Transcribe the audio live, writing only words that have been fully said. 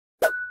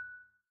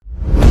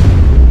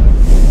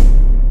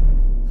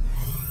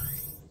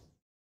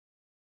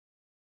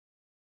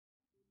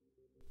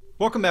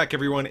Welcome back,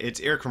 everyone. It's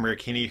Eric from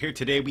Rarikini here.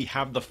 Today we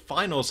have the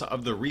finals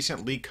of the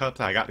recent League Cup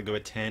that I got to go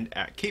attend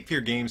at Cape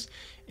Fear Games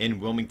in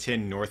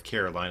Wilmington, North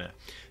Carolina.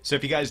 So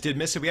if you guys did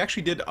miss it, we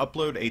actually did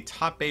upload a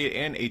top 8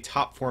 and a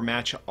top 4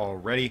 match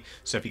already.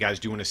 So if you guys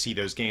do want to see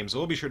those games,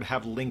 we'll be sure to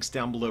have links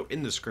down below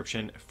in the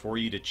description for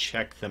you to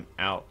check them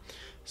out.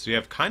 So we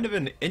have kind of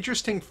an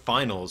interesting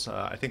finals.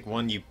 I think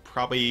one you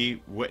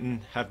probably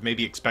wouldn't have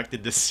maybe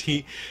expected to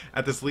see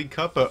at this League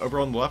Cup. Over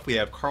on the left we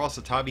have Carl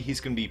Satabi.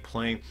 He's going to be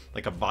playing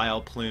like a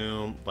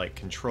Vileplume, like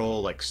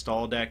control, like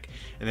stall deck.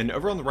 And then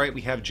over on the right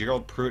we have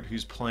Gerald Pruitt,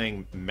 who's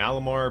playing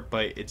Malamar,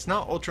 but it's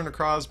not Ultra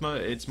Necrozma.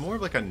 It's more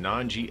of like a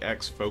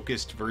non-GX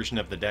focused version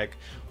of the deck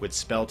with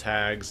spell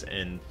tags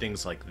and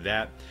things like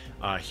that.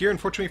 Here,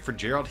 unfortunately for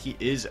Gerald, he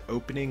is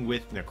opening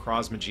with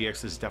Necrozma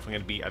GX. This is definitely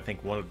going to be, I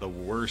think, one of the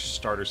worst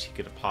starters he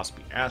could have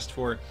possibly asked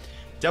for.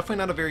 Definitely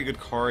not a very good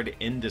card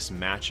in this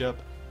matchup.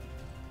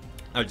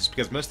 Just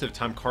because most of the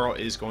time Carl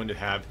is going to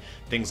have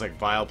things like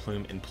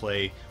Vileplume in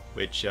play,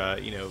 which,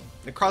 you know,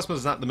 Necrozma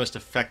is not the most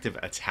effective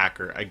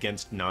attacker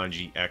against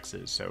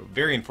non-GXs. So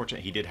very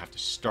unfortunate he did have to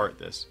start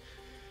this.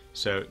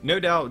 So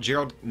no doubt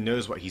Gerald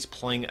knows what he's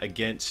playing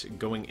against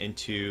going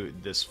into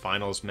this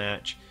finals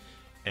match.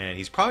 And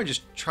he's probably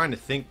just trying to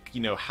think, you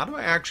know, how do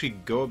I actually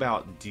go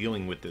about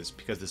dealing with this?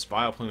 Because this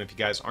Vileplume, if you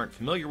guys aren't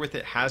familiar with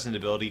it, has an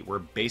ability where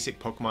basic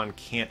Pokemon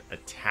can't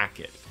attack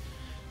it.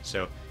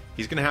 So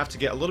he's going to have to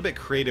get a little bit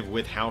creative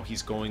with how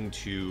he's going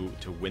to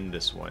win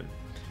this one.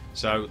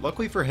 So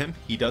luckily for him,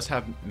 he does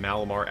have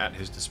Malamar at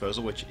his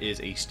disposal, which is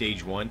a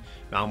stage 1.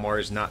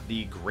 Malamar is not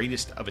the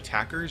greatest of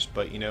attackers,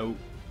 but you know,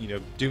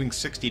 doing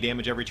 60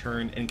 damage every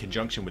turn in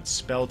conjunction with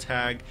Spell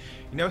Tag,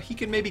 you know, he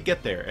can maybe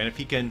get there. And if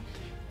he can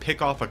pick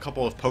off a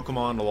couple of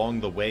Pokemon along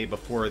the way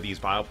before these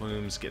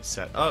Vileplumes get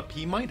set up,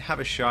 he might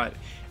have a shot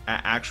at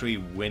actually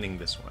winning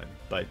this one.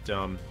 But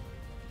so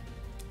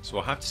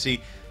we'll have to see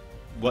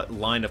what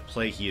line of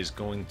play he is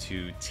going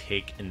to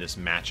take in this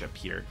matchup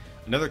here.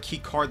 Another key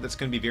card that's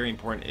going to be very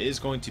important is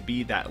going to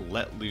be that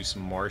Let Loose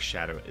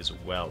Marshadow as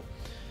well.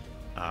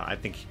 I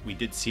think we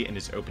did see it in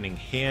his opening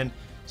hand,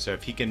 so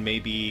if he can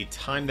maybe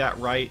time that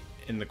right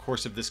in the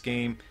course of this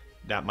game,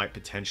 that might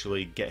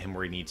potentially get him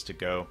where he needs to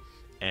go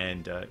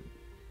and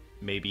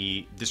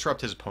maybe disrupt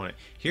his opponent.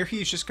 Here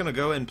he's just going to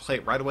go and play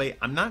it right away.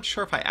 I'm not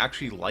sure if I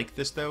actually like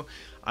this though.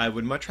 I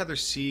would much rather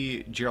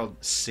see Gerald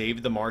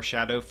save the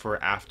Marshadow for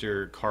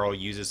after Carl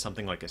uses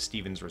something like a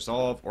Steven's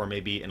Resolve or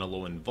maybe an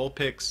Alolan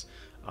Vulpix.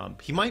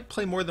 He might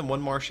play more than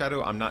one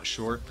Marshadow, I'm not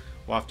sure.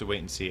 We'll have to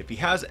wait and see. If he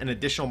has an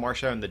additional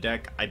Marshadow in the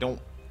deck, I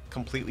don't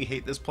completely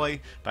hate this play,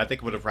 but I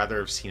think I would have rather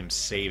have seen him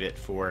save it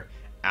for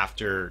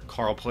after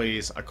Carl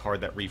plays a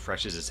card that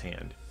refreshes his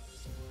hand.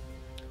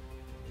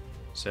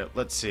 So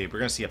let's see, we're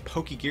going to see a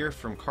Pokegear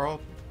from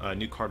Carl, a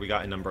new card we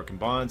got in Unbroken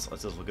Bonds.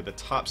 Let's just look at the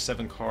top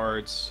 7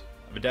 cards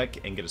of a deck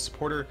and get a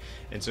supporter.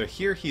 And so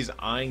here he's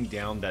eyeing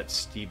down that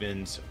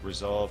Steven's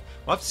Resolve.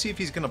 We'll have to see if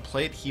he's going to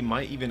play it. He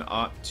might even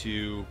opt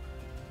to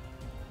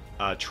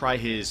try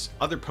his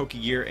other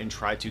Pokegear and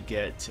try to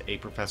get a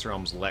Professor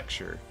Elm's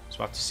Lecture. So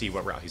we'll have to see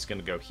what route he's going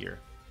to go here.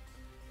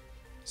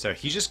 So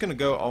he's just going to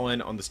go all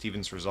in on the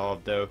Steven's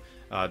Resolve though,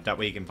 that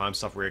way he can find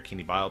himself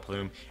Rarikini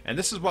Vileplume. And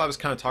this is what I was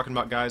kind of talking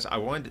about, guys. I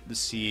wanted to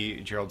see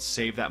Gerald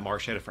save that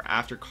Marshadow for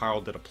after Carl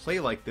did a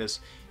play like this,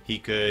 he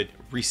could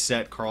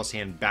reset Carl's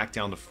hand back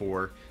down to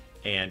 4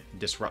 and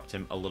disrupt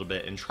him a little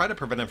bit and try to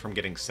prevent him from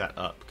getting set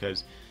up.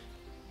 Because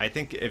I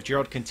think if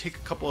Gerald can take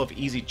a couple of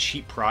easy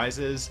cheap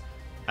prizes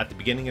at the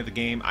beginning of the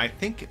game, I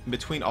think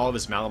between all of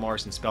his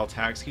Malamars and spell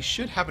tags, he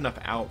should have enough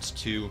outs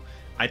to,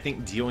 I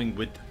think, dealing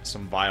with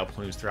some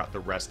Vileplumes throughout the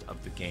rest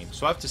of the game.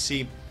 So I have to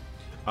see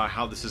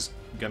how this is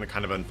going to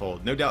kind of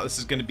unfold. No doubt this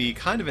is going to be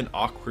kind of an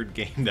awkward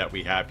game that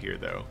we have here,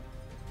 though.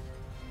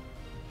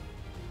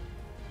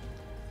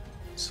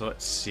 So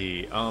let's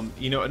see.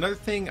 You know, another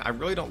thing I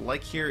really don't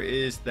like here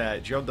is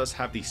that Gerald does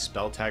have the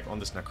spell tag on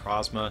this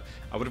Necrozma.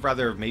 I would have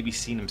rather maybe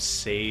seen him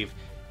save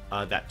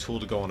that tool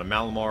to go on a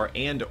Malamar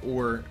and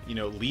or, you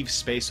know, leave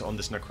space on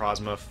this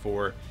Necrozma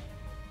for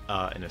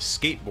an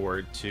escape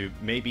board to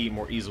maybe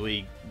more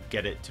easily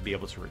get it to be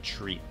able to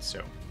retreat.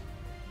 So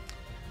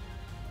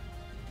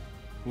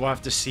we'll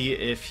have to see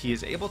if he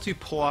is able to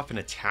pull off an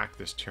attack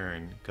this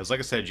turn, because like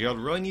I said, Gerald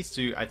really needs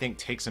to, I think,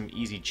 take some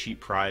easy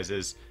cheap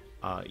prizes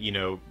you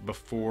know,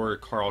 before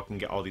Carl can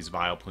get all these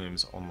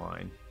Vileplumes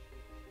online.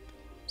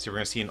 So we're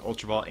going to see an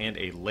Ultra Ball and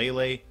a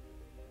Lele.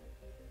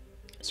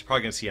 So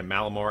probably going to see a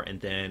Malamar and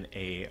then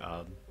a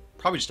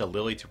probably just a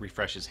Lily to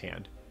refresh his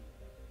hand.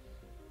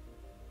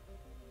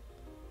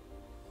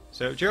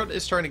 So Gerald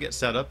is starting to get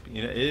set up.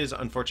 You know, it is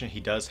unfortunate he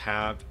does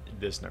have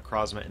this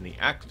Necrozma in the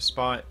active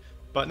spot,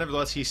 but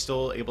nevertheless he's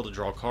still able to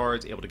draw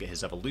cards, able to get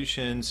his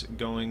evolutions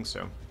going.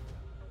 So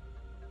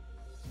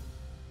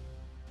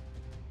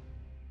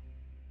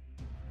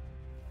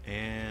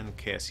and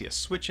okay, I see a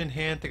switch in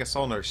hand. I think I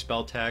saw another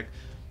spell tag.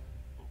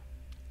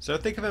 So I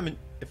think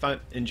if I'm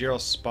in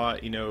Gerald's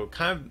spot, you know,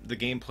 kind of the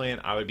game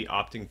plan I would be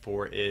opting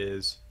for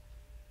is,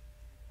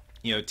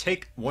 you know,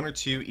 take 1 or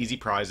 2 easy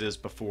prizes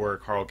before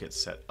Carl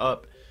gets set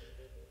up.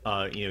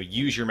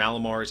 use your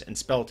Malamars and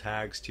spell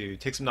tags to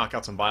take some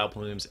knockouts on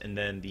Vileplumes, and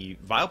then the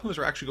Vileplumes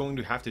are actually going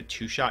to have to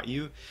two-shot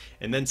you,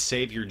 and then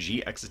save your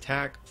GX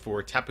attack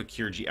for Tapu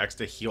Cure GX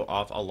to heal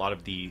off a lot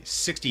of the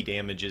 60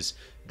 damages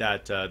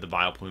that the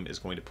Vileplume is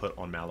going to put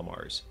on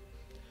Malamars.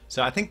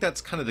 So I think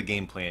that's kind of the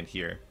game plan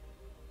here.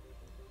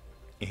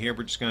 And here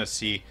we're just going to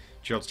see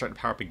Gerald start to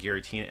power up a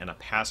Giratina and a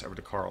pass over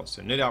to Carl.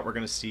 So no doubt we're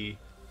going to see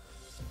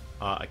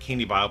a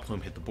Candy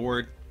Vileplume hit the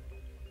board.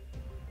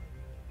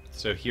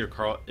 So here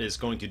Carl is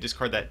going to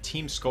discard that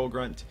Team Skull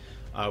Grunt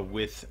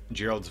with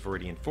Gerald's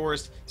Viridian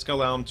Forest. It's going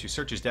to allow him to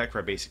search his deck for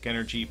a basic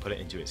energy, put it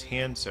into his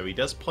hand. So he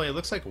does play, it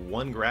looks like,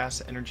 one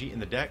grass energy in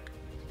the deck.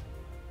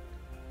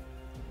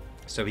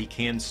 So he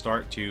can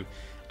start to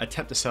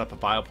attempt to set up a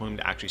Vileplume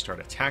to actually start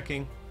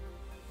attacking.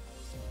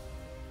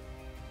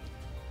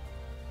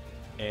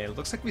 And it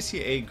looks like we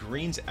see a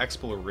Green's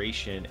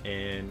Exploration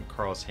in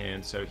Carl's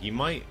hand, so he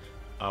might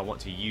want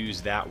to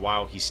use that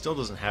while he still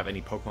doesn't have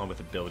any Pokemon with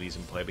abilities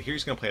in play. But here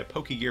he's going to play a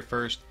Pokegear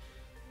first,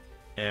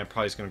 and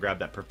probably is going to grab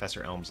that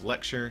Professor Elm's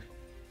Lecture.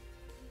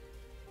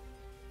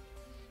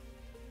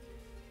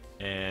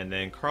 And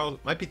then Carl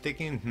might be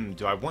thinking,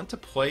 do I want to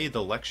play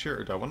the Lecture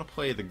or do I want to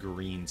play the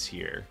Greens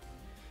here?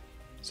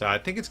 So I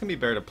think it's going to be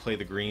better to play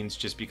the Greens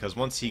just because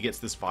once he gets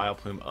this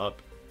Vileplume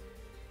up,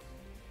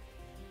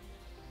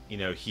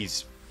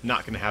 he's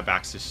not going to have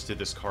access to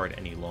this card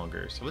any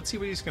longer. So let's see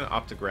what he's going to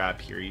opt to grab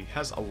here. He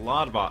has a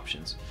lot of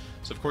options.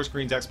 So of course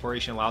Green's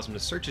Exploration allows him to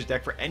search his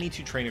deck for any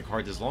two trainer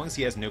cards as long as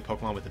he has no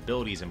Pokemon with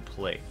abilities in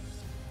play.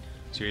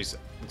 So he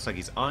looks like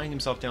he's eyeing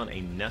himself down a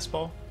Nest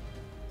Ball.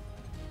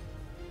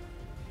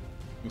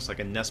 Looks like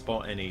a Nest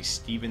Ball and a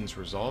Steven's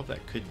Resolve.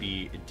 That could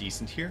be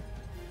decent here.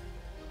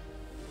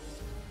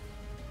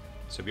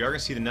 So we are going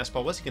to see the Nest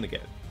Ball. What's he going to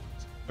get?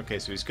 Okay,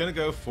 so he's going to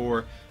go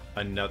for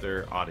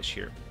another Oddish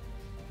here.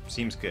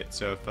 Seems good.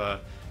 So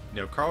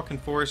if Carl can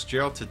force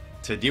Gerald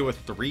to deal with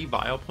 3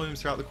 Vileplumes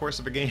throughout the course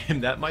of a game,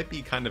 that might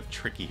be kind of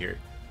tricky here.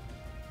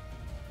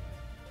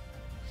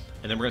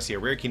 And then we're going to see a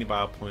rare Candy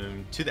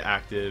Vileplume to the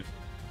active,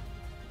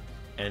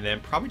 and then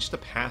probably just a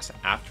pass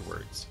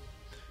afterwards.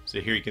 So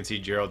here you can see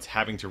Gerald's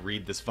having to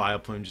read this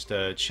Vileplume just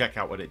to check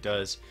out what it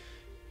does.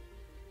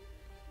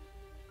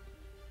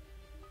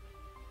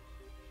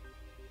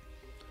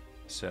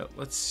 So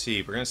let's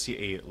see. We're going to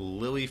see a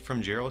Lily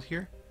from Gerald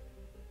here.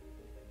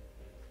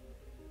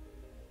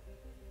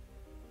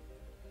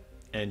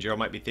 And Gerald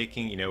might be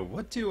thinking,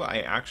 what do I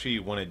actually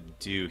want to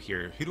do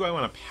here? Who do I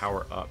want to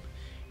power up?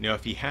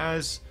 If he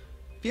has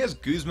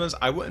Guzmas,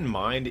 I wouldn't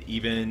mind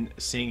even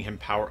seeing him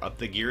power up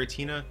the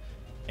Giratina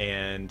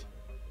and,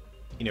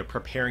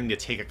 preparing to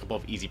take a couple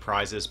of easy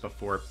prizes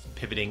before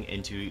pivoting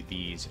into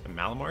these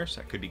Malamars.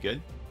 That could be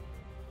good.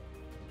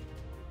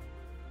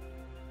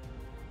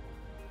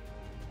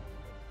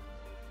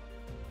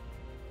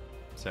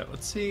 So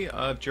let's see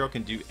if Gerald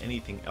can do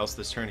anything else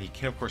this turn. He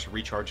can, of course,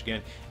 recharge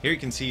again. Here you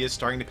can see he is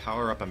starting to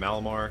power up a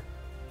Malamar.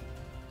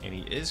 And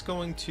he is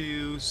going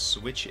to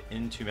switch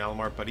into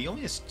Malamar, but he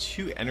only has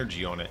 2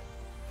 energy on it.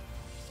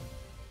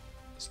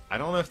 So I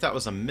don't know if that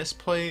was a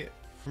misplay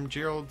from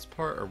Gerald's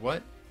part or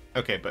what.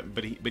 Okay,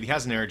 but he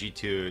has an energy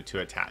to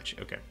attach.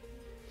 Okay.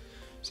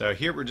 So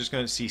here we're just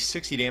going to see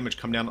 60 damage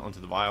come down onto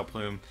the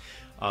Vileplume.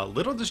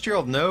 Little does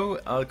Gerald know,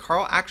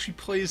 Carl actually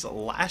plays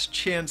Last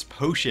Chance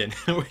Potion,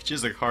 which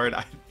is a card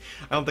I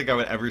don't think I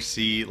would ever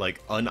see,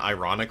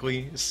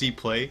 unironically see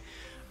play.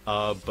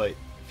 But if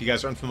you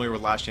guys aren't familiar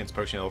with Last Chance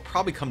Potion, it'll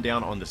probably come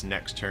down on this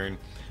next turn.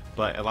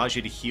 But it allows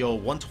you to heal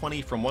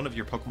 120 from one of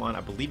your Pokemon.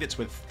 I believe it's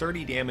with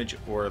 30 damage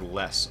or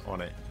less on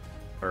it.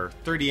 Or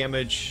 30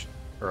 damage,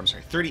 or I'm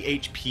sorry, 30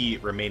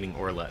 HP remaining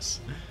or less.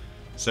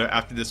 So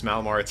after this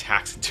Malamar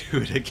attacks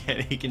into it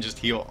again, he can just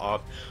heal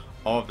off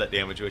all of that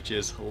damage, which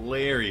is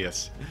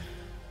hilarious.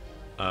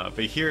 But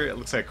here it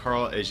looks like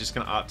Carl is just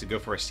going to opt to go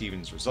for a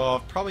Steven's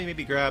Resolve. Probably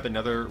maybe grab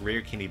another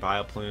rare Candy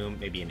Vileplume,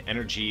 maybe an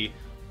Energy.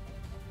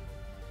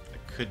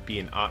 That could be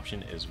an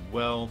option as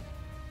well.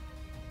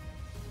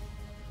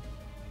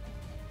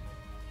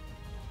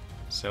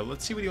 So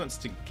let's see what he wants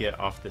to get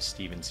off the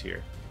Stevens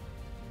here.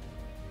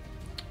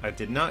 I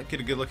did not get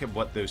a good look at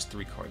what those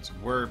 3 cards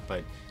were,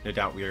 but no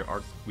doubt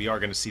we are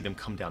going to see them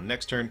come down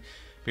next turn.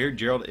 But here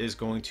Gerald is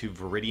going to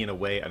Viridian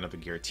away another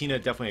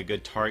Giratina. Definitely a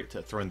good target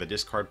to throw in the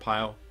discard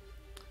pile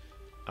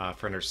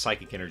for another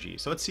Psychic Energy.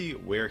 So let's see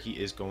where he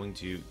is going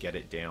to get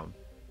it down.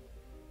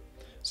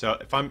 So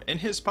if I'm in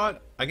his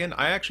spot, again,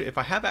 if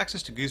I have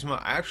access to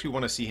Guzma, I actually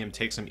want to see him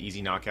take some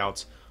easy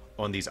knockouts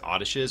on these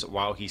Oddishes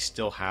while he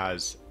still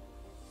has,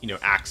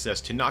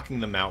 access to knocking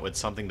them out with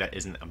something that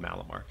isn't a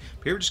Malamar.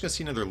 But here we're just going to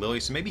see another Lily,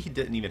 so maybe he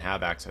didn't even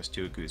have access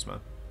to a Guzma.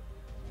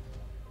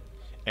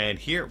 And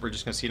here we're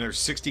just going to see another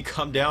 60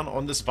 come down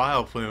on this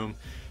Vileplume.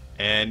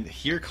 And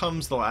here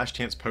comes the Last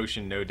Chance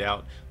Potion, no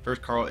doubt.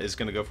 First, Carl is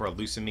going to go for a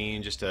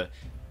Lucamine,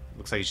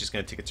 looks like he's just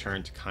going to take a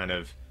turn to kind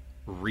of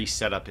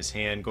reset up his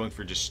hand, going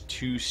for just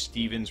 2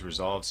 Steven's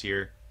Resolves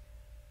here.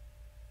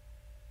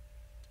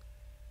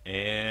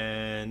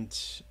 And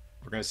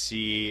We're going to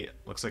see,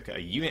 looks like a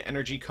unit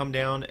energy come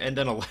down, and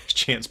then a last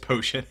chance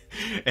potion.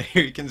 And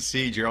here you can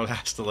see Gerald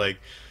has to like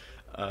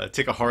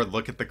take a hard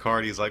look at the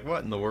card. He's like,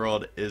 what in the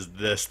world is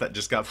this that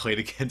just got played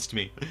against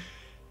me?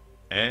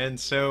 And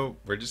so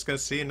we're just going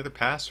to see another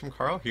pass from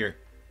Carl here.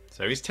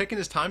 So he's taking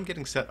his time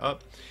getting set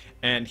up.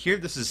 And here,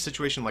 this is a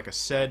situation, like I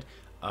said,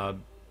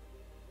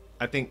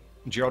 I think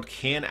Gerald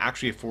can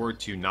actually afford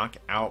to knock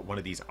out one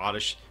of these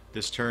Oddish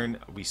this turn.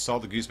 We saw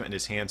the Guzma in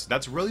his hand, so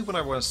that's really what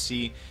I want to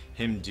see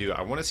him do.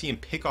 I want to see him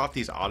pick off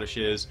these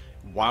Oddishes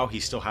while he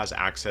still has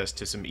access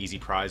to some easy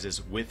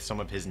prizes with some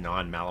of his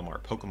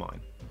non-Malamar Pokemon.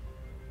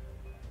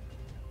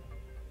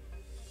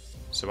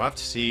 So we'll have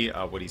to see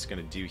what he's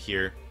going to do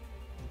here.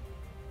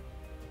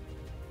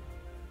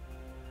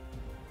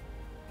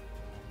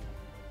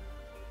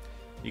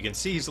 You can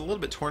see he's a little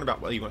bit torn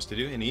about what he wants to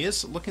do, and he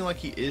is looking like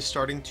he is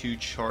starting to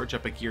charge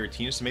up a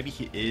Giratina, so maybe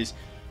he is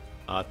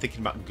thinking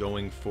about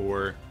going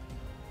for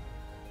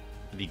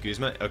the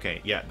Guzma.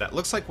 Okay, yeah, that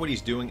looks like what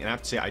he's doing, and I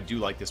have to say I do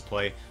like this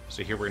play.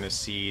 So here we're going to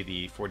see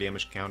the 4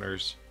 damage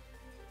counters,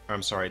 or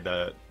I'm sorry,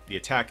 the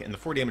attack, and the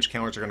 4 damage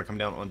counters are going to come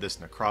down on this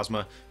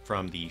Necrozma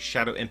from the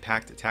Shadow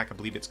Impact attack, I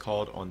believe it's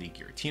called, on the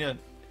Giratina.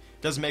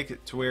 Does make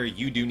it to where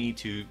you do need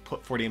to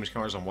put 4 damage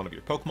counters on one of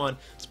your Pokemon.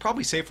 It's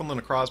probably safe on the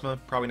Necrozma,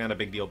 probably not a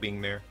big deal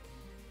being there.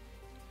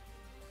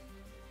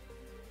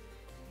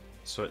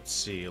 So let's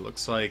see, it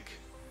looks like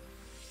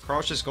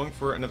Carl's just going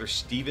for another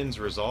Stevens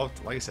Resolve.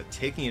 Like I said,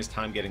 taking his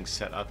time getting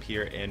set up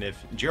here, and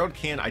if Gerald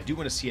can, I do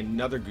want to see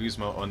another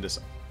Guzma on this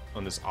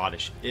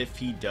Oddish, if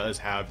he does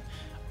have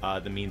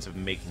the means of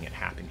making it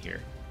happen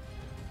here.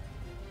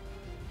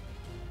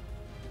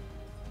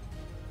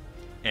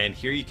 And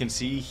here you can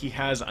see he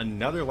has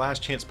another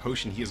last chance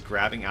potion he is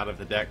grabbing out of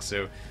the deck,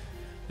 so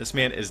this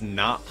man is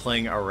not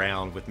playing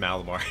around with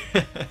Malamar.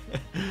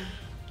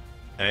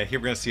 And here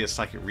we're going to see a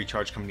Psychic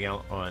Recharge coming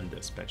down on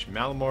this bench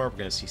Malamar. We're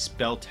going to see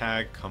Spell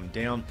Tag come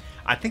down.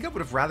 I think I would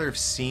have rather have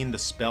seen the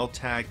Spell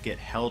Tag get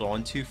held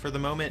onto for the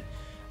moment,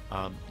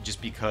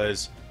 just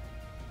because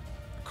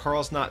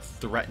Carl's not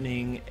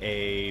threatening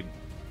a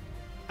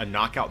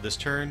knockout this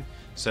turn,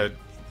 so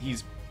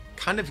he's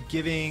kind of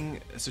giving,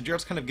 so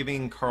Gerald's kind of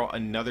giving Carl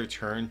another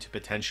turn to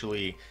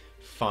potentially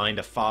find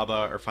a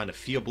Faba or find a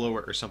Field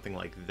Blower or something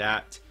like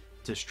that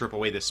to strip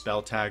away the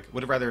Spell Tag.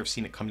 Would have rather have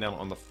seen it come down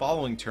on the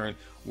following turn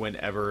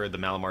whenever the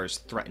Malamar is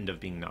threatened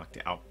of being knocked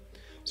out.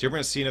 So we're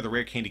going to see another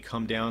Rare Candy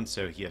come down,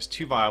 so he has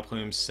 2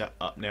 Vileplumes set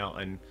up now,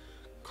 and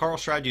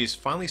Carl's strategy is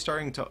finally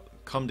starting to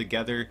come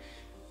together.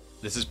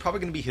 This is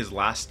probably going to be his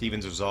last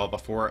Stevens Resolve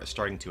before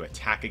starting to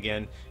attack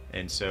again,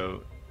 and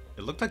so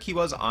it looked like he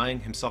was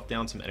eyeing himself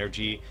down some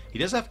energy. He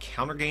does have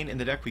Counter Gain in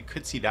the deck. We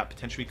could see that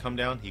potentially come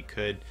down. He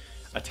could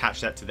attach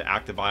that to the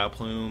active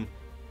Vileplume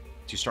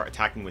to start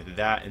attacking with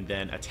that, and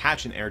then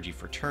attach an energy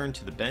for turn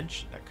to the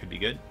bench. That could be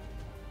good.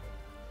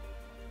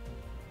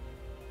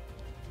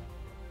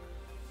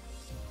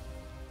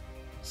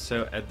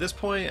 So at this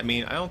point, I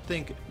mean, I don't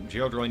think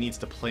Gerald really needs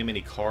to play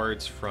many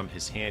cards from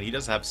his hand. He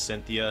does have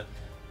Cynthia,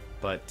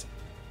 but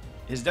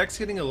his deck's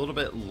getting a little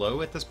bit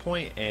low at this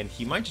point, and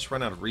he might just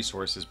run out of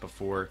resources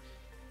before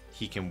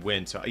he can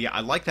win. So yeah,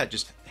 I like that,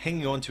 just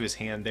hanging on to his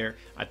hand there.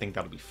 I think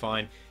that'll be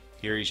fine.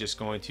 Here he's just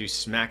going to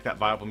smack that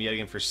Vileplume yet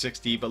again for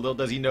 60, but little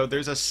does he know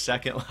there's a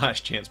second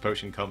last chance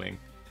potion coming.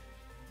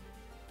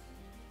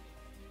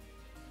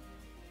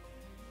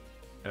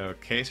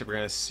 Okay, so we're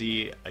going to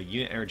see a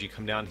unit energy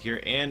come down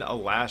here and a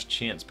last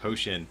chance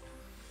potion.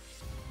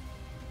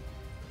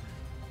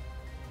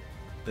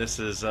 This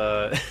is,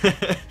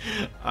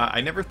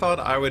 I never thought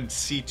I would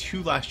see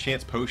 2 last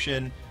chance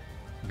potion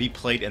be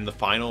played in the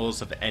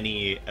finals of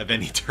any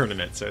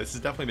tournament, so this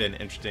has definitely been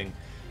an interesting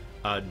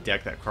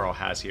deck that Carl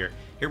has here.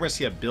 Here we're going to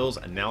see a Bill's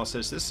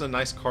Analysis. This is a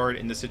nice card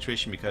in this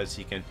situation because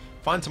he can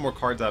find some more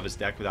cards out of his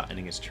deck without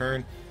ending his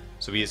turn.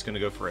 So he is going to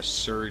go for a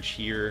Surge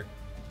here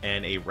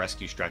and a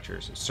Rescue Stretcher.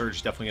 So Surge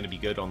is definitely going to be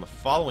good on the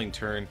following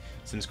turn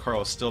since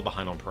Carl is still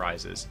behind on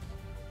prizes.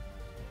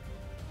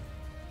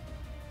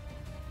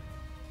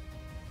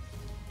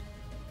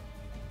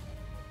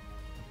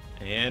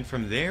 And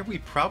from there, we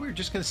probably are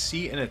just going to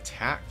see an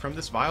attack from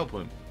this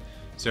Vileplume.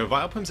 So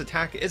Vileplume's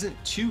attack isn't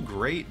too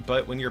great,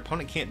 but when your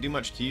opponent can't do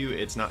much to you,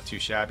 it's not too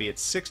shabby.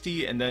 It's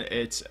 60, and then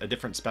it's a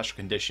different special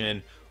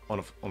condition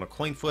on a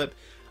coin flip.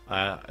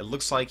 It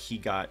looks like he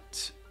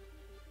got...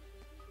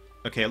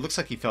 Okay, it looks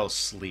like he fell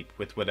asleep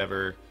with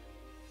whatever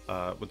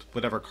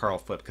Carl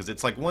flipped, because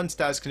it's like one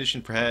status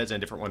condition for heads and a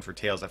different one for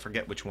tails. I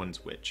forget which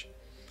one's which.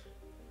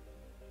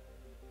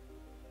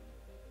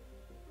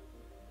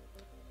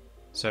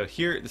 So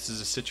here, this is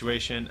a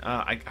situation,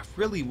 I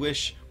really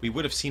wish we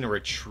would have seen a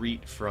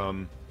retreat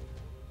from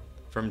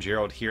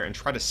Gerald here and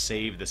try to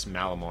save this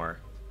Malamar.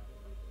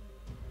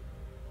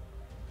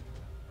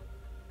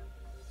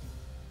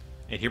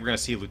 And here we're going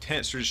to see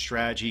Lieutenant Surge's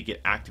strategy get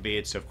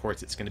activated, so of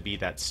course it's going to be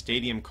that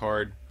Stadium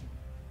card.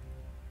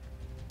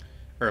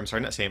 Or I'm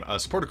sorry, not Stadium,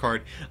 Supporter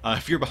card.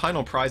 If you're behind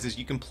on prizes,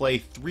 you can play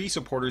 3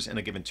 supporters in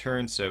a given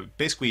turn, so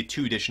basically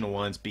 2 additional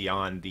ones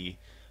beyond the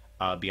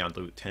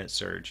Lieutenant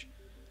Surge.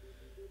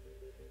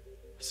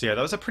 So yeah,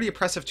 that was a pretty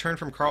impressive turn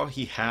from Carl.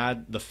 He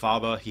had the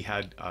Faba, he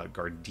had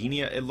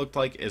Gardenia, it looked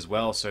like, as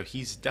well. So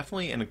he's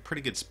definitely in a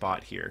pretty good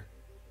spot here.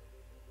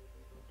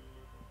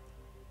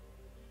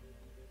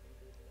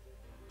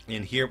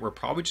 And here we're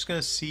probably just going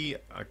to see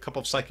a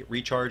couple of psychic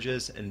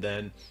recharges and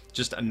then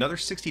just another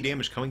 60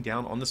 damage coming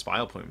down on this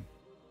Vileplume.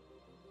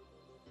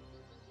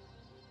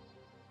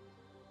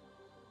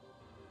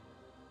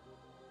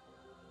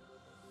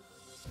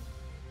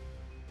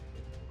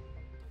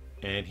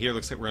 And here it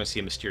looks like we're going to see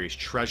a mysterious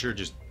treasure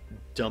just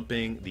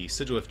dumping the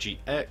Sigil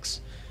GX.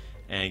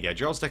 And yeah,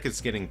 Gerald's deck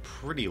is getting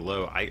pretty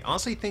low. I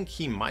honestly think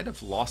he might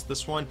have lost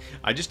this one.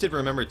 I just did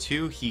remember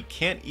too, he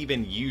can't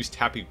even use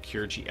Tapu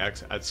Cure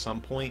GX at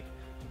some point.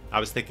 I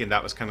was thinking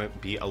that was kind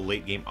of be a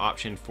late game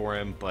option for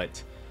him,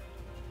 but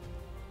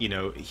you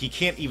know, he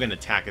can't even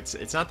attack.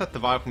 It's not that the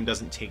Vileplume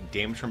doesn't take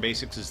damage from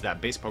basics, it's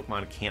that base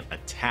Pokemon can't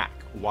attack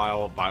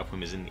while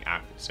Vileplume is in the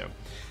active.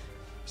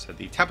 So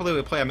the Tapu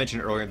Lele play I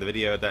mentioned earlier in the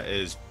video, that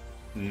is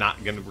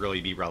not going to really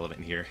be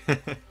relevant here.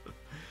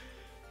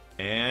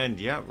 And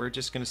yeah, we're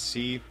just going to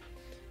see,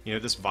 you know,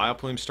 this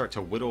Vileplume start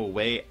to whittle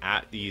away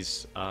at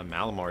these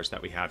Malamars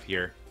that we have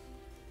here.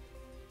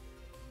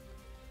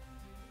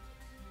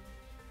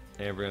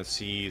 And we're going to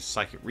see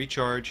Psychic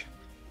Recharge.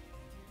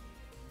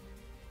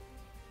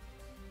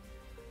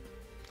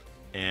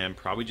 And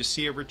probably just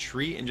see a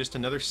retreat and just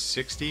another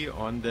 60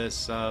 on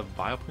this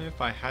Vileplume,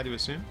 if I had to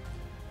assume.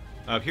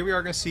 Here we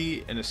are going to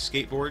see an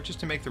escape board just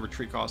to make the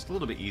retreat cost a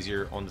little bit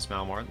easier on this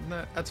Malamar.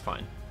 That's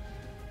fine.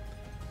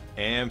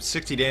 And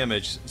 60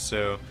 damage,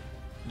 so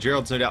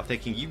Gerald's no doubt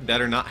thinking, you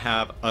better not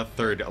have a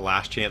third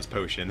last chance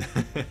potion.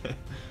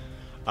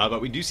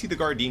 But we do see the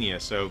Gardenia,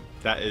 so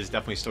that is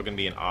definitely still going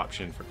to be an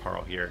option for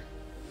Carl here.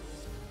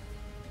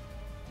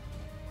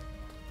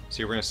 So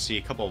here we're going to see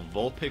a couple of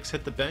Vulpix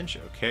hit the bench,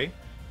 okay.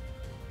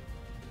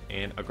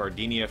 And a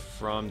Gardenia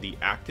from the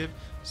active.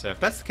 So if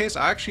that's the case,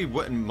 I actually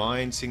wouldn't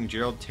mind seeing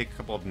Gerald take a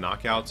couple of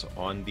knockouts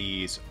on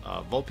these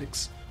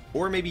Vulpix,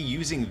 or maybe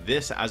using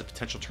this as a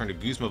potential turn to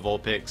Guzma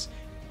Vulpix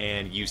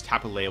and use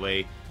Tapu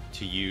Lele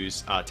to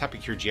use Tapu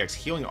Cure GX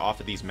healing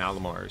off of these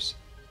Malamars.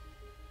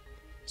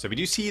 So we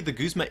do see the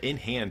Guzma in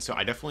hand, so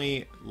I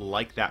definitely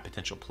like that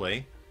potential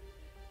play.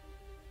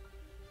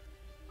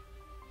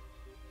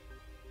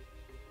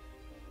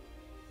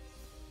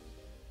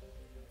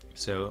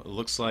 So it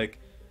looks like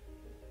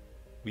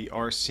we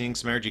are seeing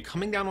some energy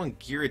coming down on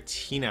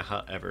Giratina,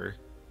 however.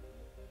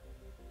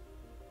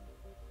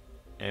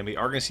 And we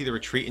are going to see the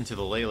retreat into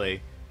the Lele.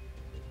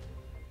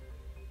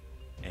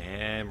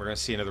 And we're going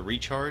to see another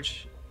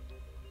recharge.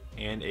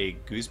 And a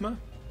Guzma.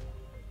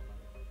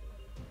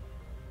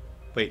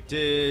 Wait,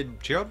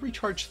 did Gerald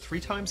recharge 3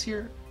 times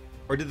here?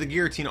 Or did the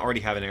Giratina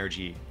already have an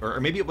energy? Or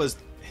maybe it was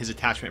his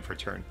attachment for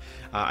turn.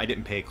 I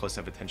didn't pay close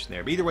enough attention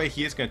there. But either way,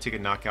 he is going to take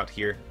a knockout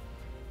here.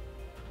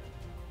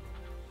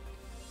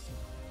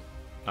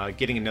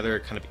 Getting another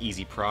kind of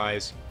easy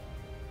prize.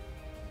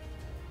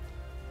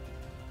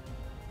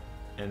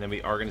 And then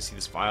we are going to see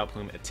this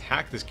Vileplume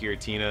attack this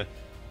Giratina,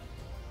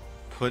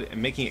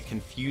 making it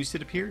confused,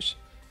 it appears.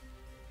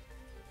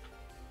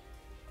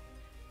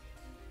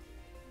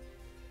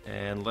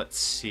 And let's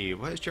see,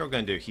 what is Gerald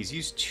going to do? He's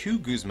used 2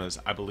 Guzmas,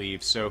 I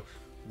believe, so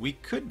we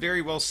could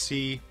very well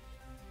see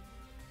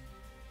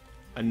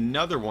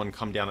another one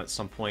come down at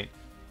some point.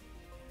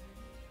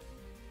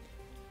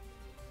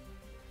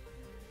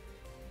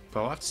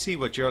 But I'll have to see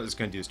what Gerald is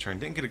going to do this turn.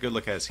 Didn't get a good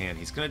look at his hand.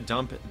 He's going to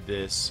dump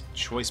this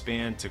Choice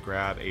Band to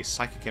grab a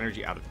Psychic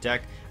Energy out of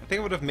deck. I think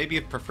I would have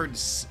maybe preferred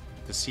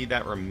to see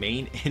that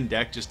remain in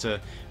deck just to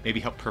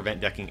maybe help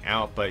prevent decking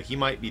out. But he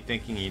might be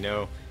thinking,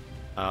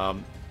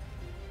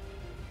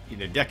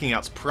 decking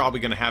out's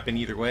probably going to happen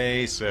either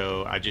way,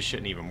 so I just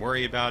shouldn't even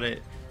worry about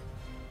it.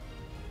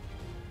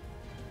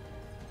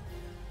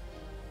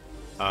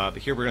 But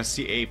here we're going to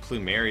see a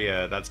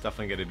Plumeria. That's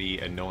definitely going to be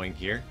annoying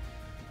here.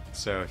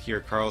 So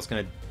here Carl's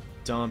going to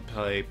dump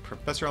a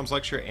Professor Elm's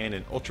Lecture and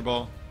an Ultra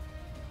Ball.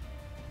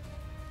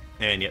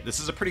 And yeah, this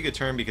is a pretty good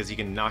turn because he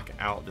can knock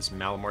out this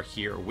Malamar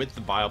here with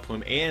the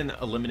Vileplume and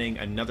eliminating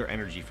another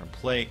energy from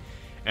play.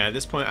 And at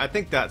this point, I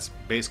think that's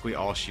basically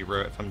all she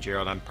wrote. If I'm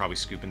Gerald, I'm probably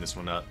scooping this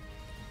one up.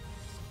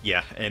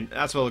 Yeah, and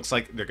that's what it looks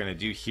like they're going to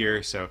do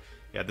here. So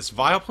yeah, this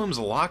Vileplume's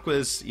lock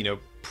was,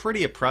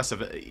 pretty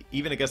oppressive,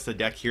 even against the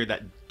deck here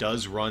that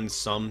does run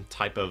some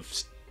type of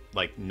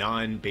like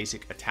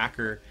non-basic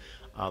attacker.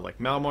 Like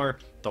Malamar,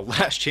 the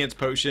last chance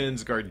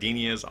potions,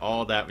 Gardenias,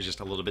 all that was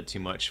just a little bit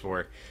too much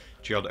for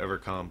Gerald to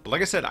overcome. But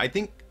like I said, I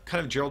think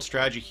kind of Gerald's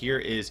strategy here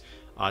is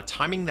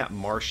timing that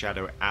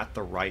Marshadow at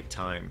the right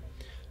time.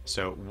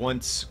 So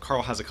once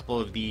Carl has a couple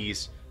of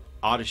these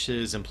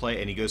Oddishes in play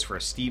and he goes for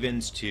a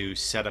Stevens to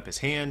set up his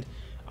hand,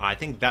 I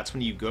think that's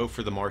when you go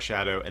for the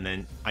Marshadow and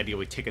then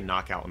ideally take a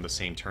knockout on the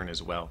same turn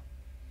as well.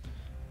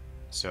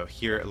 So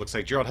here it looks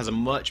like Gerald has a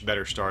much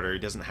better starter. He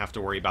doesn't have to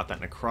worry about that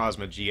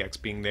Necrozma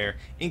GX being there.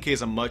 Inca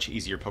is a much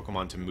easier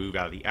Pokemon to move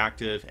out of the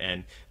active,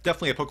 and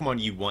definitely a Pokemon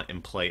you want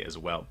in play as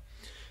well.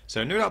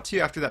 So no doubt too,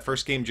 after that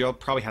first game, Gerald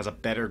probably has a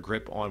better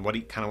grip on what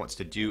he kind of wants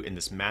to do in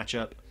this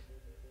matchup.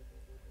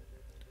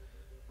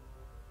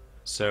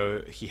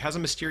 So he has a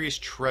mysterious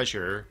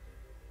treasure,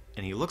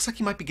 and he looks like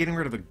he might be getting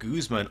rid of a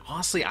Guzma. And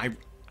honestly,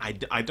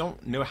 I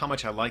don't know how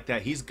much I like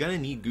that. He's going to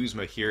need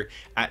Guzma here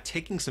at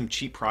taking some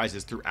cheap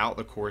prizes throughout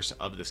the course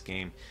of this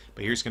game.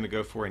 But here's going to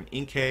go for an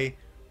Inkay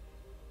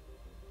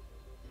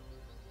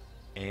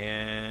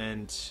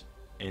and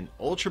an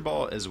Ultra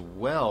Ball as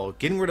well,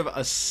 getting rid of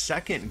a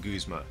second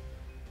Guzma.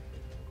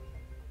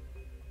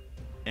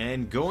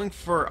 And going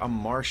for a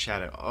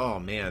Marshadow. Oh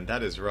man,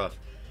 that is rough.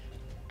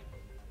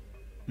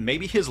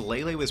 Maybe his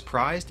Lele was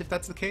prized if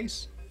that's the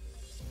case.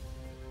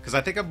 Because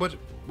I think I would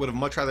have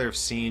much rather have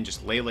seen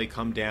just Lele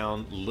come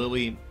down,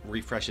 Lily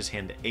refresh his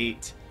hand to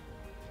 8.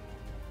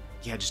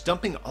 Yeah, just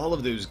dumping all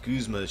of those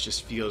Guzmas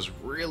just feels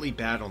really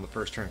bad on the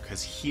first turn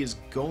because he is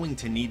going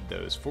to need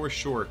those for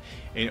sure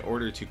in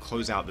order to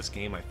close out this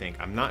game, I think.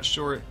 I'm not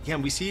sure. Yeah,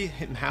 we see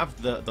him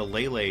have the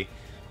Lele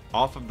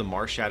off of the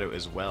Marshadow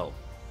as well.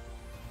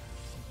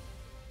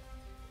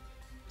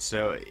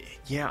 So,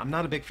 yeah, I'm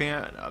not a big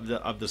fan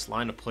of this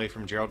line of play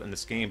from Gerald in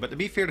this game. But to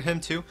be fair to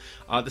him, too,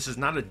 this is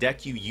not a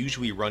deck you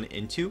usually run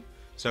into.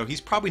 So he's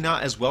probably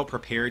not as well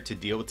prepared to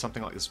deal with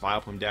something like this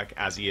Vileplume deck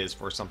as he is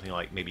for something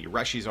like maybe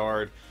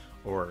Reshizard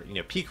or, you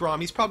know,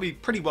 Pikarom. He's probably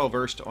pretty well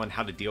versed on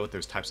how to deal with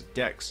those types of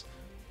decks.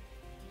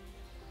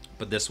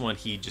 But this one,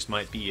 he just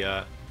might be,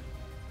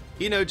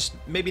 you know, just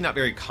maybe not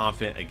very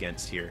confident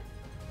against here.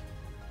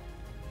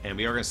 And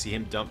we are going to see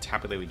him dump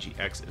Tapu Lele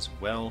GX as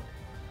well.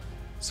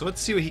 So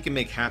let's see what he can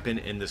make happen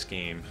in this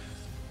game.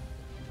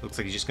 Looks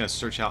like he's just going to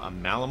search out a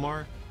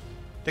Malamar.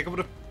 I think I would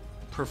have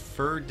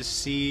preferred to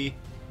see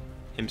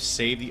him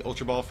save the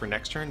Ultra Ball for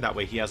next turn. That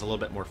way he has a little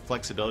bit more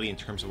flexibility in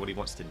terms of what he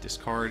wants to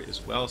discard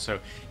as well. So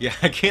yeah,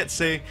 I can't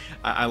say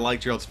I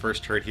like Gerald's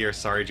first turn here.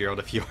 Sorry, Gerald,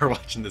 if you are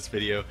watching this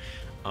video.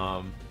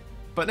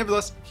 But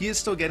nevertheless, he is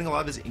still getting a lot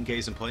of his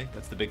Inkays in play.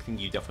 That's the big thing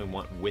you definitely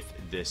want with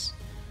this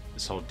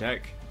whole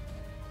deck.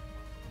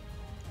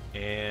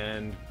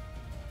 And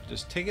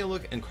just taking a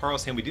look in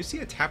Carl's hand, we do see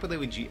a Tapu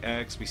Lele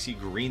GX. We see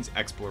Green's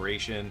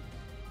Exploration.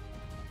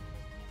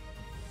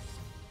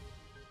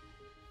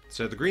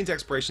 So the Green's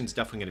Exploration is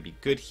definitely going to be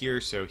good here,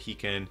 so he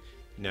can,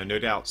 you know, no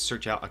doubt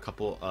search out a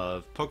couple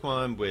of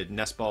Pokemon with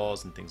Nest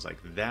Balls and things like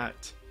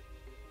that.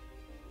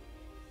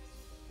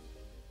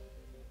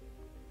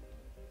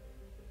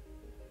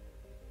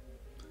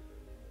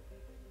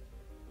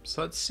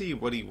 So let's see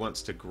what he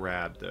wants to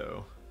grab,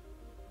 though.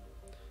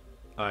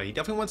 He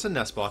definitely wants a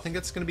Nest Ball. I think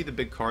that's going to be the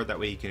big card. That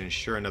way he can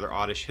ensure another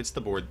Oddish hits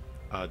the board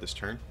this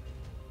turn.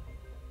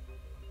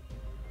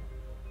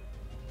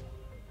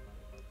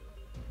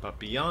 But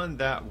beyond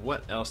that,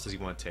 what else does he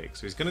want to take?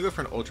 So he's going to go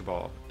for an Ultra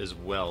Ball as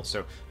well.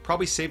 So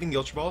probably saving the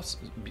Ultra Balls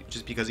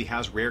just because he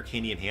has Rare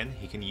Candy in hand.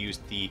 He can use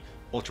the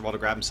Ultra Ball to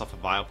grab himself a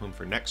Vileplume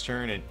for next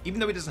turn. And even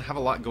though he doesn't have a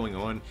lot going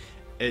on,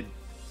 it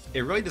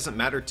really doesn't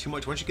matter too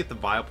much. Once you get the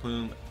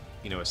Vileplume,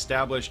 you know,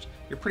 established,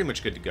 you're pretty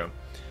much good to go.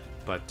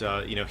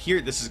 But, you know, here,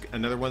 this is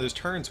another one of those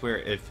turns where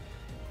if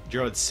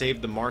Gerald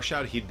saved the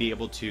Marshadow, he'd be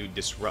able to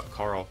disrupt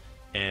Carl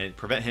and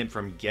prevent him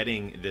from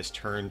getting this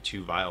turn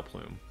to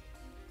Vileplume.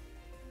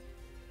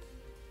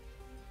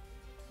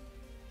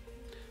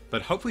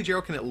 But hopefully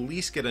Gerald can at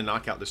least get a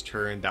knockout this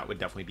turn. That would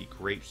definitely be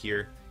great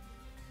here.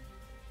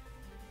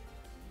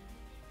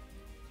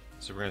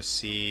 So we're going to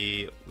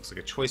see, looks like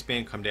a Choice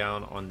Band come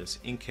down on this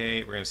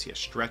Inkay. We're going to see a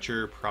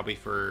Stretcher, probably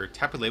for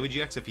Tapu Lele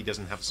GX if he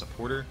doesn't have a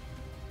supporter.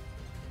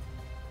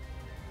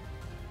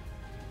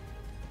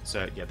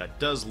 So yeah, that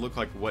does look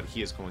like what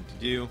he is going to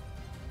do.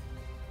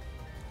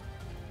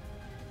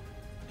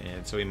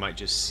 And so we might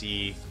just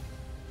see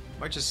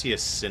a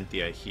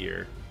Cynthia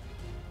here.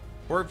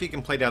 Or if he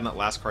can play down that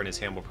last card in his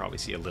hand, we'll probably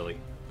see a Lily.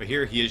 But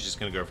here he is just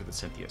going to go for the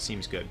Cynthia.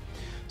 Seems good.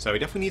 So he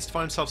definitely needs to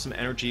find himself some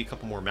energy, a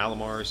couple more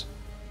Malamars.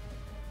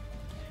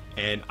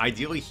 And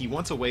ideally, he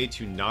wants a way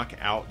to knock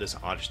out this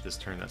Oddish this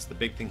turn. That's the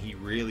big thing he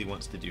really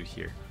wants to do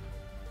here.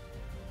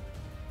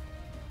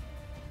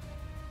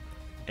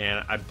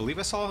 And I believe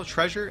I saw a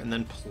Treasure and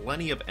then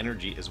plenty of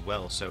energy as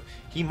well. So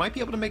he might be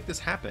able to make this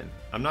happen.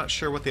 I'm not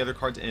sure what the other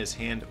cards in his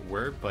hand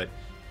were, but...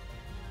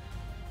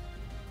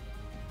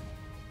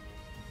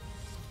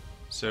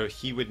 So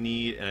he would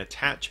need an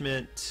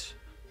attachment,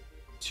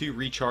 2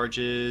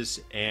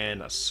 recharges,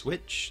 and a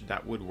switch.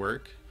 That would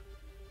work.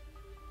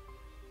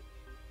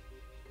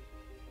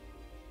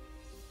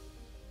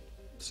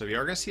 So we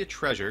are going to see a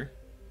Treasure.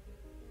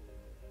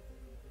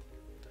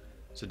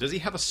 So does he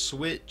have a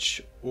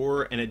switch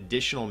or an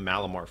additional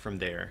Malamar from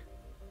there?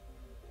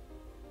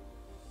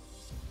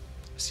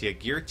 I see a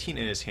Giratina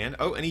in his hand.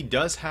 Oh, and he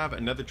does have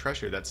another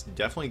Treasure. That's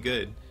definitely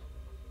good.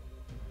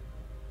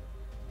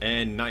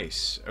 And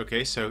nice.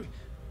 Okay, so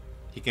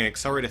he can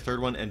accelerate a third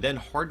one and then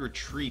hard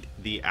retreat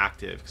the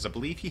active. Because I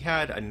believe he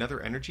had another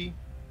energy.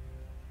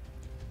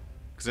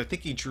 Because I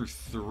think he drew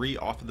 3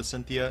 off of the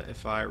Cynthia,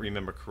 if I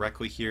remember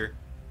correctly here.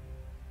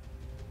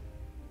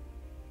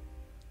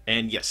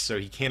 And yes, so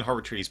he can hard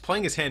retreat. He's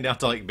playing his hand down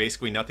to like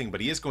basically nothing,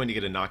 but he is going to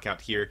get a knockout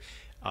here.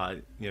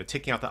 You know,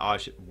 taking out the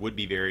Oddish would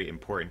be very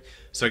important.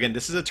 So again,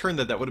 this is a turn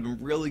that would have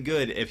been really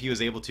good if he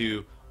was able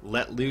to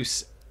let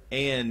loose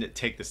and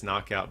take this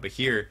knockout. But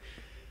here,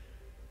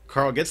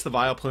 Carl gets the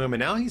Vileplume, and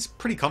now he's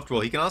pretty comfortable.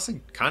 He can also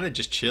kind of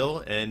just chill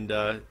and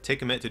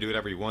take a minute to do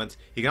whatever he wants.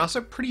 He can also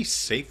pretty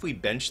safely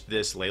bench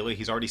this Layla.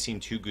 He's already seen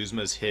 2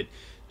 Guzmas hit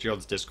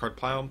Gerald's discard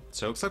pile,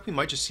 so it looks like we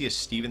might just see a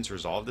Stevens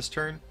resolve this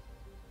turn.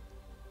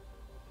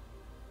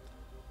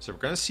 So we're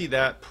going to see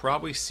that,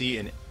 probably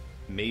see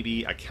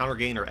maybe a counter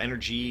gain or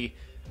energy,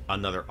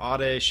 another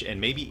Oddish,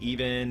 and maybe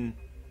even...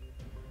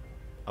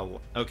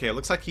 Okay, it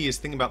looks like he is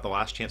thinking about the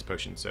last chance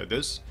potion, so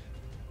those...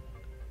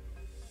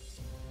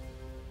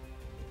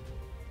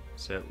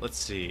 So let's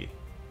see.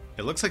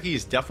 It looks like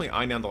he's definitely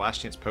eyeing down the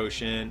last chance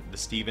potion, the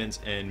Stevens,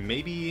 and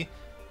maybe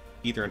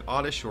either an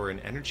Oddish or an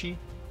energy.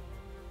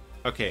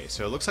 Okay,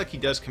 so it looks like he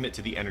does commit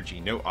to the energy,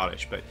 no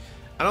Oddish, but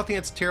I don't think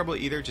it's terrible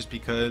either, just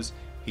because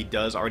he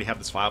does already have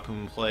this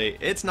Vileplume in play.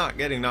 It's not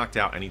getting knocked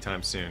out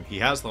anytime soon. He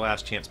has the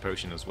last chance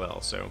potion as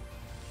well, so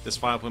this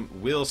Vileplume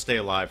will stay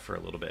alive for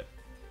a little bit.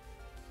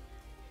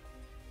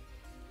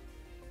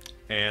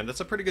 And that's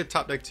a pretty good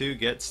top deck too.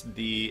 Gets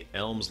the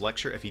Elm's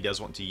Lecture if he does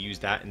want to use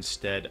that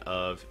instead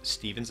of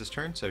Stevens this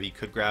turn. So he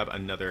could grab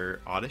another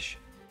Oddish.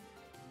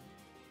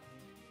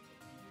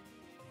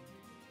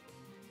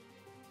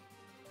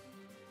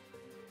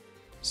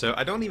 So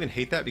I don't even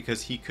hate that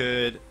because he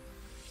could...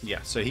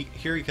 Yeah, so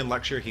here he can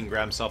Lecture, he can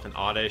grab himself an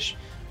Oddish,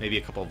 maybe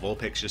a couple of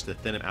Vulpix just to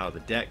thin him out of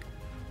the deck.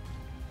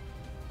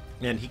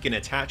 And he can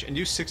attach and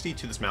do 60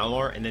 to this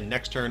Malamar, and then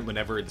next turn,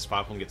 whenever this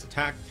Vileplume gets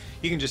attacked,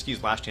 he can just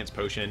use Last Chance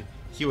Potion,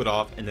 heal it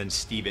off, and then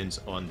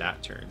Stevens on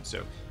that turn.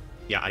 So,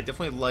 yeah, I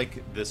definitely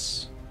like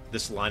this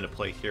line of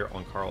play here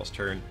on Carl's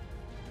turn.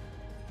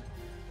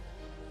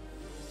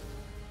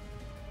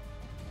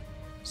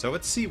 So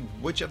let's see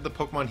which of the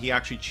Pokemon he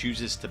actually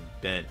chooses to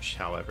bench,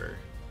 however.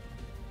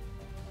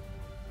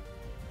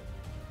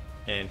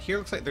 And here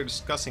looks like they're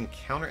discussing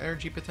Counter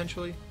Energy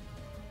potentially.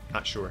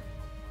 Not sure.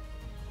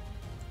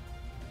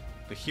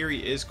 But here he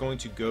is going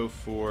to go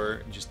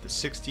for just the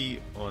 60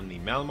 on the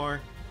Malamar.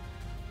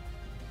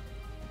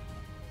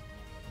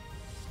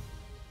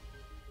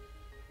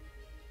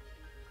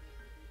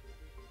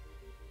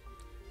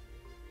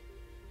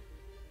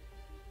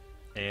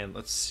 And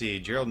let's see,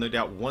 Gerald no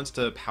doubt wants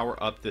to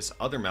power up this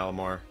other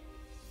Malamar.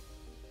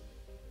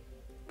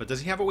 But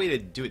does he have a way to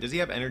do it? Does he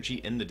have energy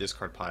in the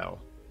discard pile?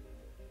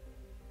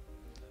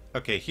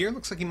 Okay, here it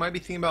looks like he might be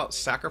thinking about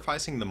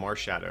sacrificing the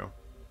Marshadow.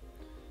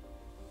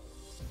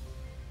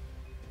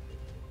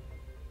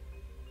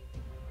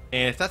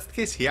 And if that's the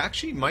case, he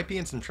actually might be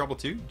in some trouble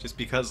too, just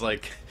because,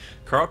 like,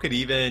 Carl could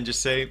even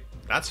just say,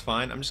 that's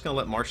fine, I'm just going to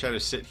let Marshadow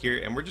sit here,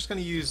 and we're just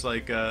going to use,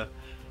 like, I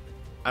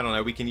don't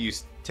know, we can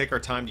take our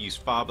time to use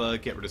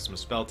Faba, get rid of some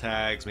spell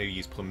tags, maybe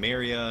use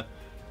Plumeria,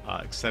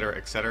 etc.,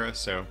 etc.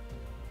 So,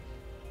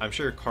 I'm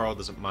sure Carl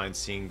doesn't mind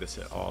seeing this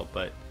at all,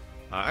 but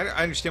I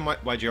understand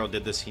why Gerald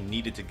did this. He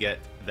needed to get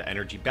the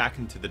energy back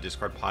into the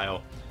discard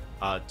pile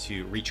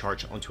to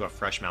recharge onto a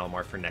fresh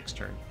Malamar for next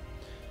turn.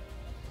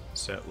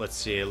 So let's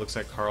see, it looks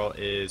like Carl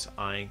is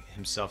eyeing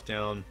himself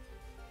down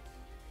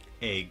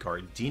a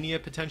Gardenia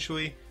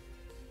potentially.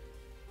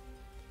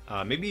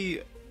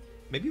 Maybe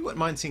wouldn't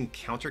mind seeing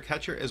Counter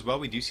Catcher as well.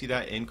 We do see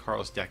that in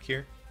Carl's deck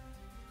here.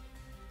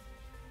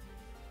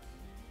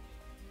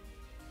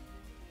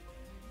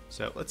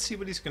 So let's see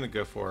what he's going to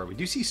go for. We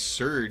do see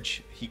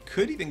Surge. He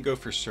could even go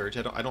for Surge.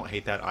 I don't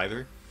hate that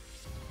either.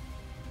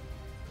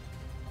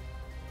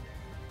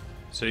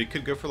 So you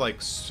could go for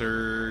like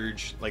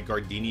Surge, like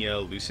Gardenia,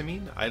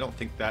 Lucamine. I don't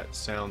think that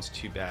sounds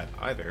too bad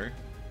either.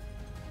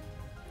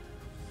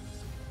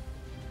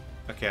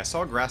 Okay, I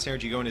saw Grass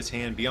Energy go in his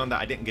hand. Beyond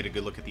that, I didn't get a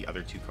good look at the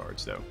other 2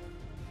 cards though.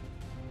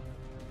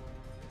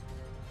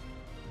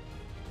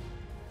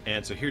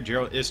 And so here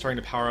Gerald is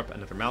starting to power up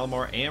another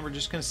Malamar, and we're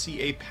just going to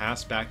see a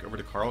pass back over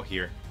to Carl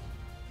here.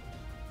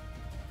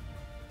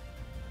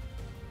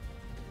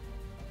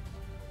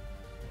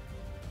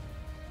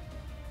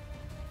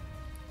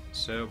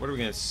 So what are we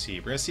going to see?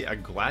 We're going to see a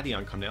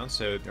Gladion come down,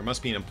 so there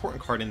must be an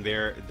important card in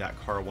there that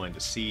Carl wanted to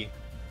see.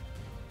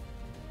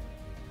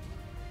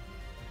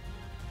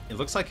 It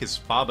looks like his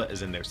Faba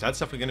is in there, so that's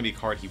definitely going to be a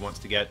card he wants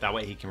to get. That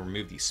way he can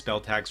remove these spell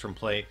tags from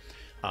play,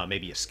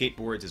 maybe a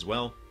Skateboards as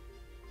well.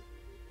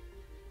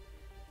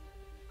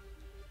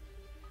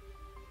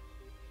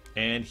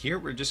 And here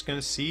we're just going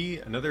to see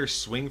another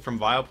swing from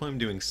Vileplume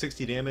doing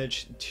 60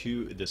 damage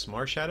to this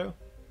Marshadow.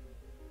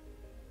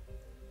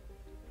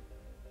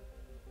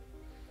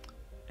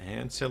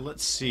 And so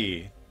let's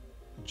see.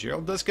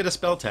 Gerald does get a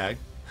spell tag,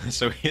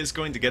 so he is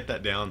going to get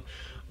that down.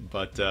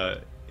 But,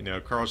 you know,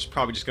 Carl's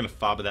probably just going to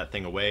Faba that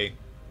thing away.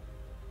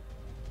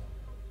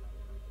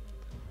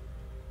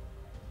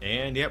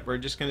 And, yep, we're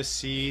just going to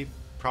see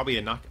probably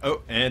a knock.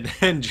 Oh, and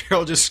then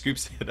Gerald just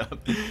scoops it up.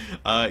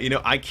 You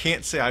know, I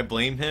can't say I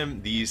blame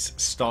him. These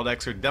stall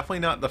decks are definitely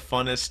not the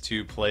funnest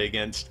to play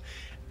against.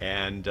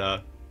 And,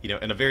 you know,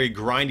 in a very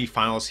grindy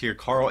finals here,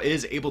 Carl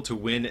is able to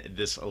win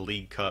this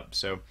League Cup.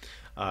 So,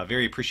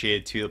 very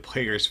appreciated to the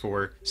players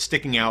for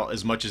sticking out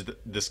as much as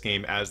this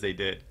game as they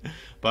did.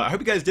 But I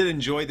hope you guys did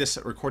enjoy this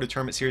recorded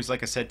tournament series.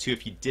 Like I said, too,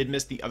 if you did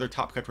miss the other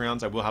Top Cut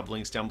rounds, I will have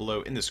links down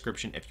below in the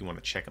description if you want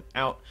to check them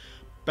out.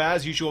 But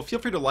as usual, feel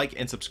free to like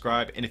and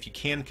subscribe, and if you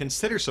can,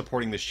 consider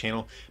supporting this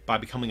channel by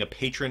becoming a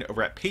patron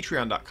over at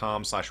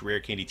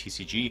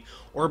patreon.com/rarecandytcg,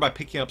 or by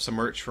picking up some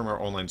merch from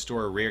our online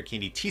store,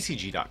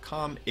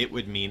 rarecandytcg.com. It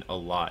would mean a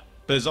lot.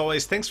 But as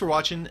always, thanks for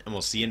watching, and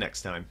we'll see you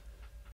next time.